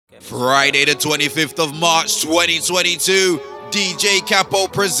Friday the 25th of March 2022, DJ Capo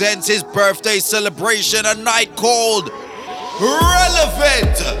presents his birthday celebration, a night called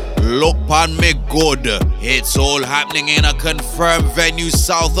Relevant. Look pan me good. It's all happening in a confirmed venue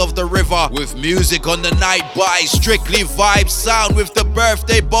south of the river, with music on the night by Strictly Vibe Sound, with the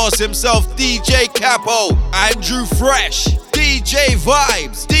birthday boss himself, DJ Capo, Andrew Fresh, DJ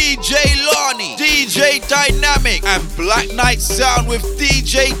Vibes, DJ Lonnie, DJ Dynamic, and Black Knight Sound with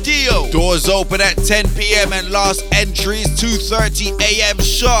DJ Dio. Doors open at 10 p.m. and last entries 2:30 a.m.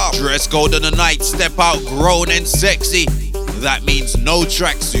 sharp. Dress code on the night, step out grown and sexy. That means no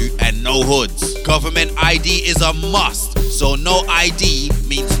tracksuit and no hoods. Government ID is a must, so no ID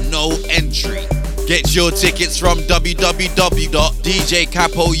means no entry. Get your tickets from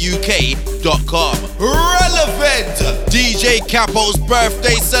www.djcapouk.com. Relevant! DJ Capo's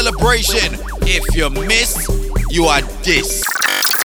birthday celebration. If you miss, you are dissed.